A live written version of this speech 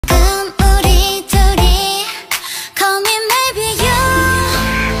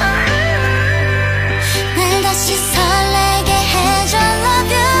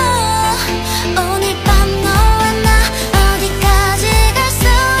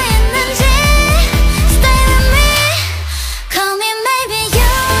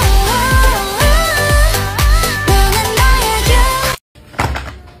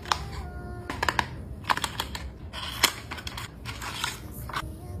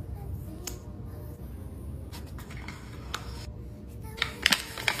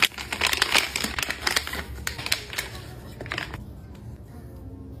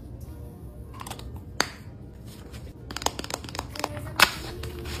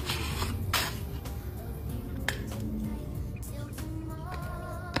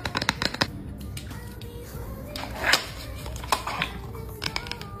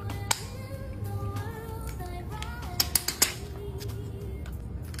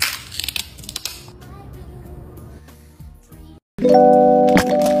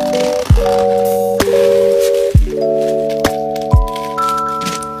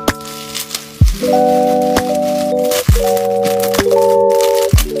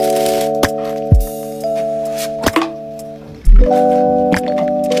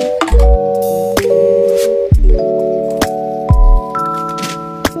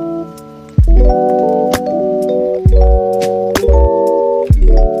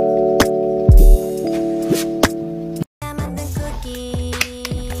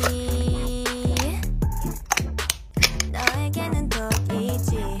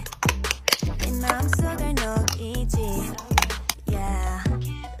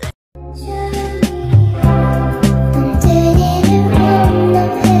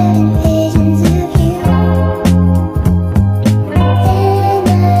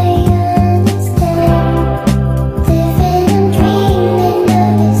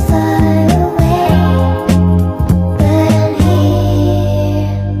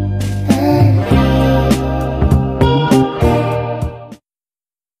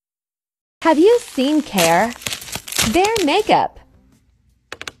Have you seen Care? Their makeup.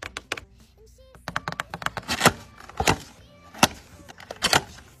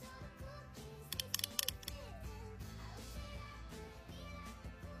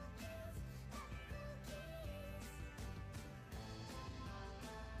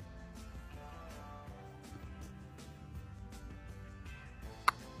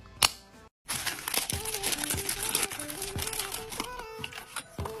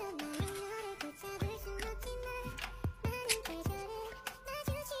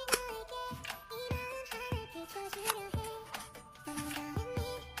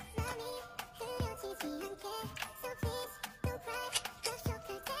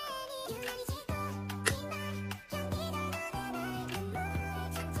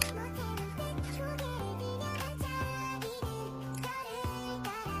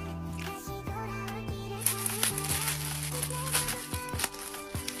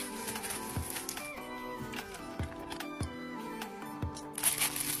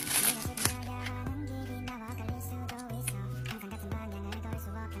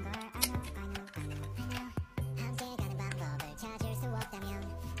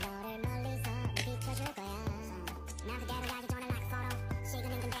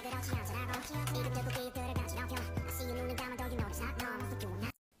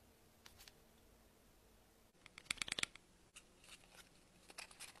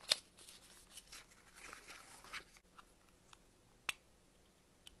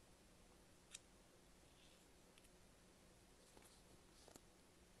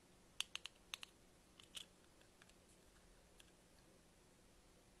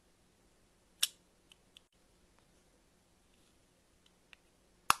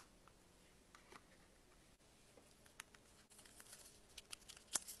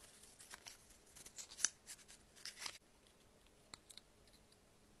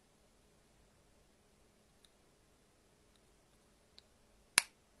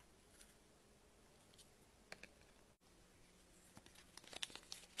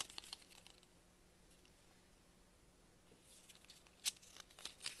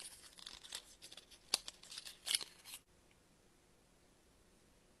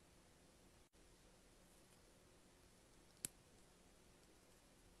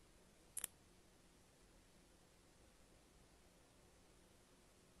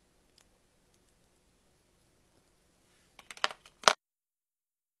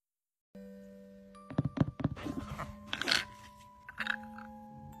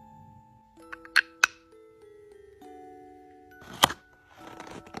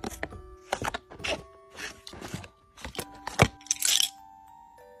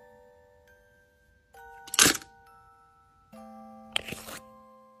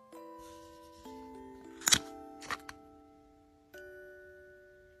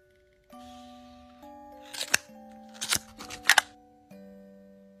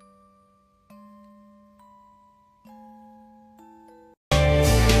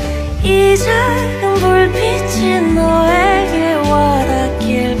 이 작은 불빛이 너에게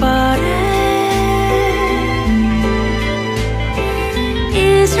와닿길 바래.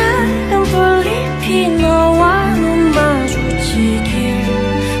 이 작은 불잎이 너와 눈 마주치길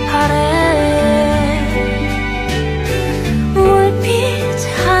바래.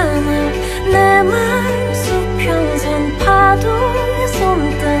 물빛의 하늘 내 마음 수평선 파도에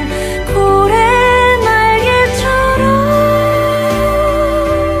손등 고래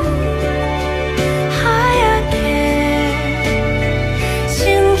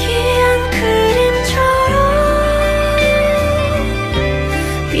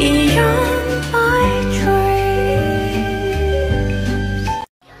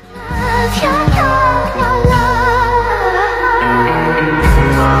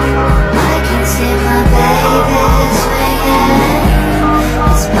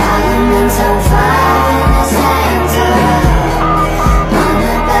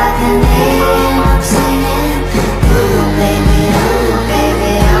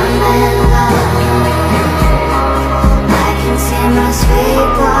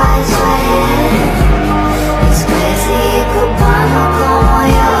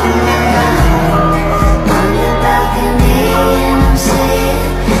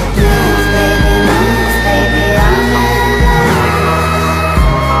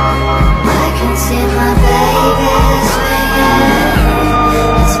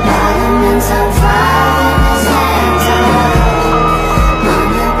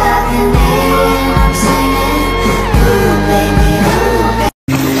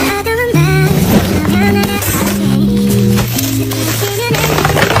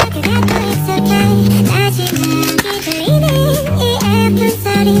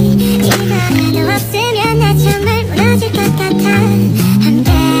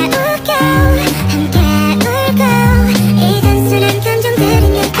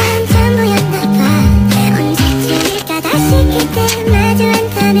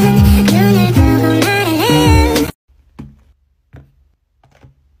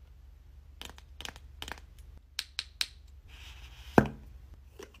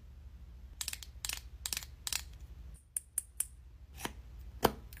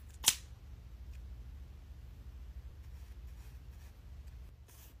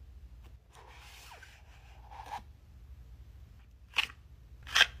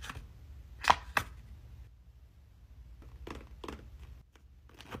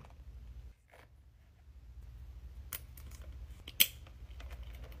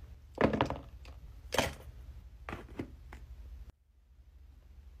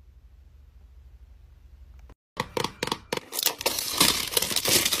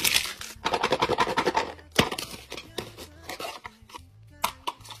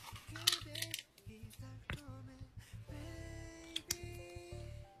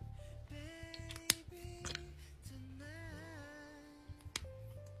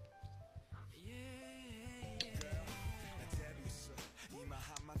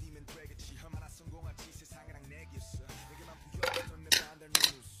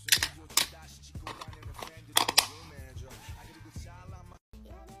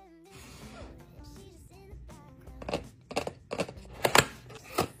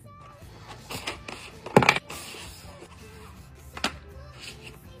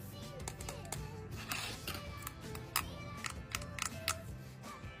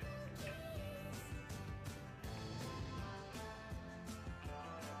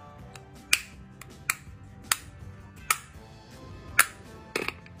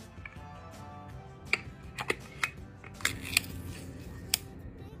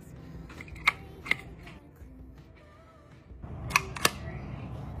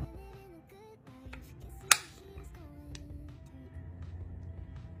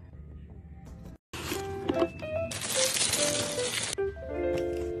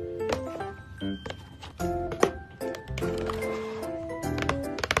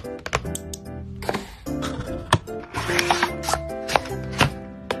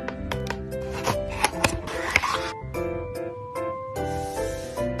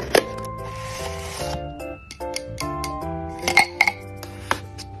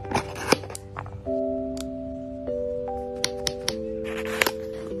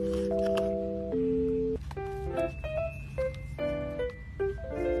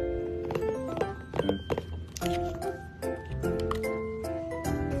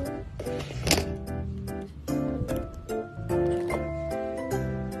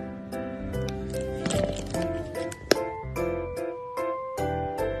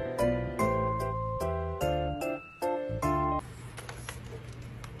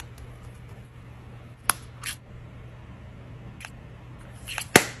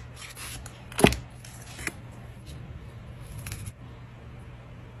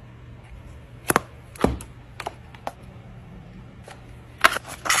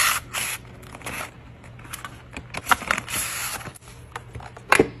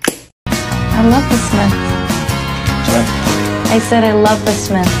I love the Smiths. What? I said I love the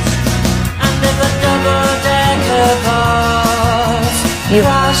Smiths. You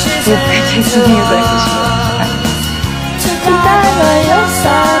taste in music. I love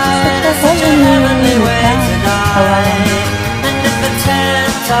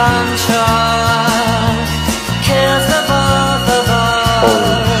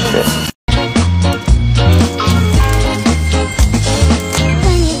Holy shit.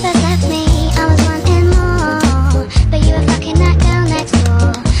 When you first left me, I was wanting more, but you were fucking that girl next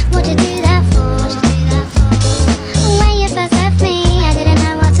door. What'd you do that for? When you first left me, I didn't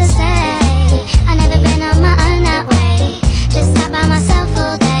know what to say. I never been on my own that way, just sat by myself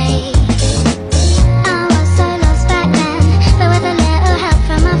all day. I was so lost back then, but with a little help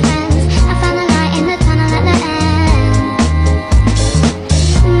from my friends, I found the light in the tunnel at the end.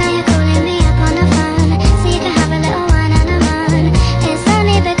 Now you're calling me up on the phone, so you can have a little wine and a moan. It's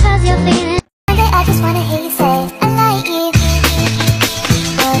only because you're feeling. One day I just wanna hear you say I like you.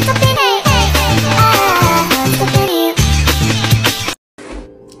 So pretty, so pretty.